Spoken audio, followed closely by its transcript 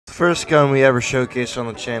first gun we ever showcased on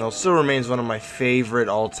the channel still remains one of my favorite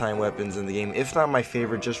all-time weapons in the game, if not my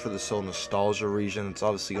favorite just for the sole nostalgia reason. It's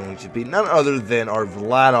obviously going to be none other than our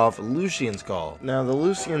Vladov Lucian's Call. Now, the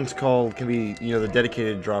Lucian's Call can be, the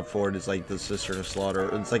dedicated drop for it is like the Cistern of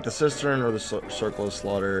Slaughter. It's like the Cistern or the Circle of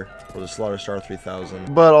Slaughter or the Slaughter Star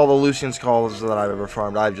 3000. But all the Lucian's Calls that I've ever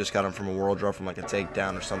farmed, I've just got them from a world drop, from like a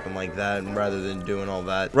takedown or something like that, and rather than doing all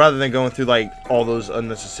that, rather than going through like all those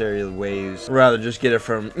unnecessary waves, rather just get it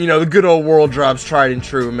from, the good old world drops, tried and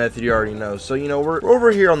true method you already know. So, we're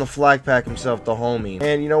over here on the flag pack himself, the homie,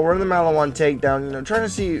 and, we're in the Malawan takedown, trying to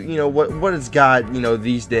see, what it's got,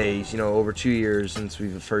 these days, over 2 years since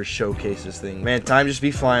we've first showcased this thing. Man, time just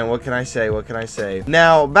be flying. What can I say? What can I say?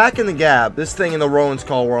 Now, back in the gap, this thing and the Rowan's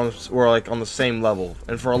Call were like on the same level,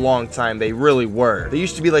 and for a long time, they really were. They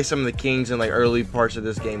used to be like some of the kings in like early parts of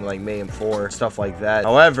this game, like Mayhem 4, stuff like that.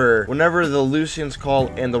 However, whenever the Lucian's Call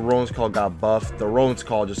and the Rowan's Call got buffed, the Rowan's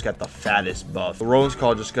Call just got the fattest buff. The Rowan's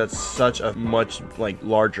Call just got such a much like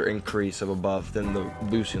larger increase of a buff than the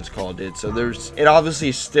Lucian's Call did. So it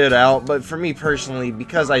obviously stood out, but for me personally,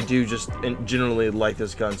 because I do just generally like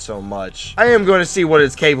this gun so much, I am going to see what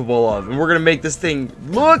it's capable of, and we're going to make this thing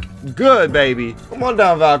look good, baby. Come on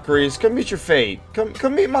down, Valkyries. Come meet your fate.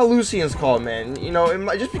 Come meet my Lucian's Call, man.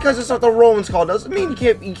 Just because it's not the Rowan's Call doesn't mean you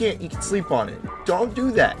can sleep on it. Don't do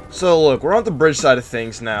that. So look, we're on the bridge side of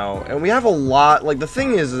things now, and we have a lot. Like, the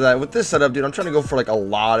thing is that with this setup, dude, I'm trying to go for like a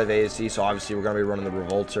lot of ASC. So obviously we're gonna be running the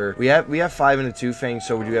Revolter. We have 5 and a 2 fangs,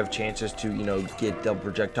 so we do have chances to get double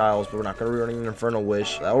projectiles, but we're not gonna be running an Infernal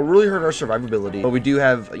Wish. That will really hurt our survivability. But we do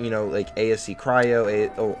have like ASC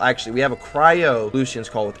Cryo. Actually, we have a Cryo Lucian's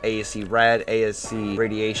Call with ASC Rad, ASC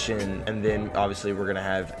Radiation, and then obviously we're gonna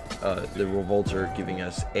have the Revolter giving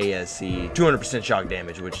us ASC 200% shock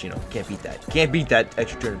damage, which can't beat that. Can't beat that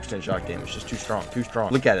extra 200% shock damage. Just too strong. Too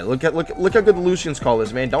strong. Look at it. Look how good the Lucian's Call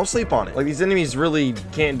is, man. Don't sleep on it. Like, these enemies really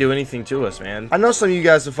can't do anything to us, man. I know some of you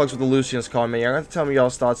guys have fucks with the Lucian's Call, man. You're gonna have to tell me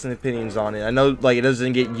y'all's thoughts and opinions on it. I know, like, it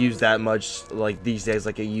doesn't get used that much like these days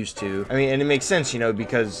like it used to. I mean, and it makes sense,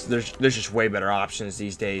 because there's just way better options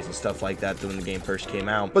these days and stuff like that than when the game first came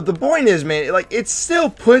out. But the point is, man, like, it's still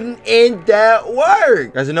putting in that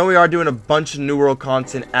work. Guys, I know we are doing a bunch of New World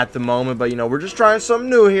content at the moment, but we're just trying something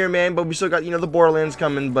new here, man. But we still got the Borderlands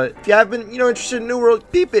coming. But if you have been interested in New World,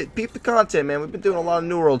 peep the content, man. We've been doing a lot of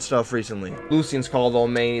New World stuff recently. Lucian's Call, though,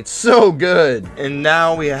 man, it's so good. And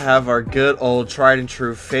now we have our good old tried and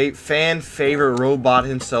true fan favorite robot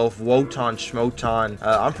himself, Wotan Schmotan.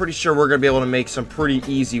 I'm pretty sure we're gonna be able to make some pretty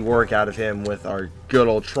easy work out of him with our good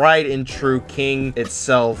old tried and true king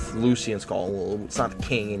itself, Lucian's Call. Well, it's not the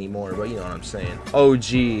king anymore, but you know what I'm saying.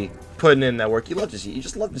 OG. Putting in that work. You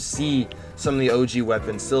just love to see some of the OG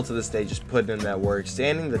weapons still to this day just putting in that work,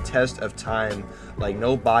 standing the test of time like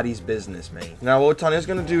nobody's business, man. Now, what Wotan is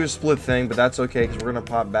going to do is split thing, but that's okay because we're going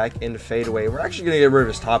to pop back into fade away. We're actually going to get rid of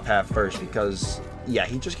his top half first because, yeah,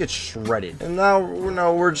 he just gets shredded. And now,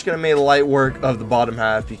 we're just going to make light work of the bottom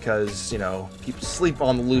half because, people sleep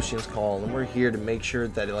on the Lucian's Call, and we're here to make sure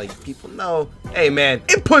that, like, people know, hey, man,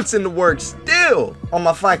 it puts in the work still. On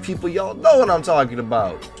my flag people, y'all know what I'm talking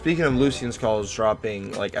about. Speaking of Lucian's Calls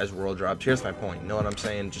dropping, like, as world drops, here's my point. You know what I'm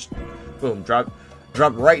saying? Just, boom, drop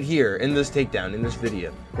right here in this takedown, in this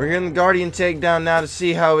video. We're getting the Guardian takedown now to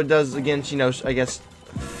see how it does against, I guess,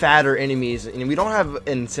 fatter enemies. And we don't have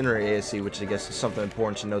an Incinerate ASC, which I guess is something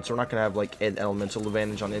important to note. So we're not gonna have like an elemental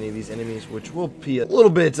advantage on any of these enemies, which will be a little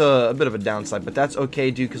bit a bit of a downside, but that's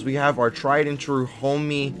okay, dude, because we have our tried and true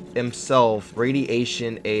homie himself,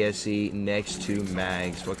 Radiation ASC next to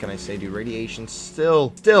Mags. What can I say, dude? Radiation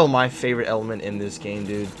still my favorite element in this game,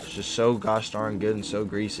 dude. It's just so gosh darn good and so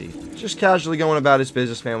greasy. Just casually going about his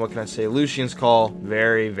business, man. What can I say? Lucian's Call,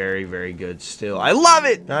 very, very, very good still. I love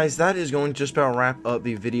it, guys. That is going to just about wrap up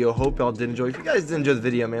the video. Hope y'all did enjoy. If you guys did enjoy the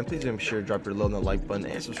video, man, please make sure to drop your low on the like button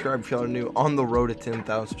and subscribe if y'all are new on the road to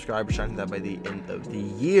 10,000 subscribers, trying to that by the end of the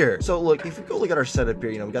year. So look, if we go look at our setup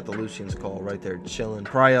here, we got the Lucian's Call right there chilling.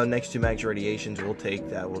 Cryo next to Max Radiations, we'll take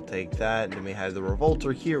that. Then we have the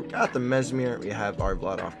Revolter here. We got the Mesmer. We have our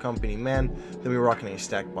Vladov Company, man. Then we're rocking a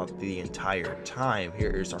stack bot the entire time. Here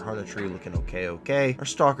is our Hunter tree looking okay. Our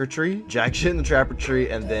Stalker tree, Jack shit in the Trapper tree,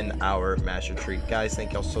 and then our Master tree. Guys,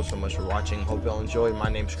 thank y'all so much for watching. Hope y'all enjoyed. My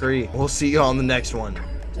name's Kree. We'll see you on the next one.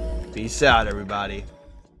 Peace out, everybody.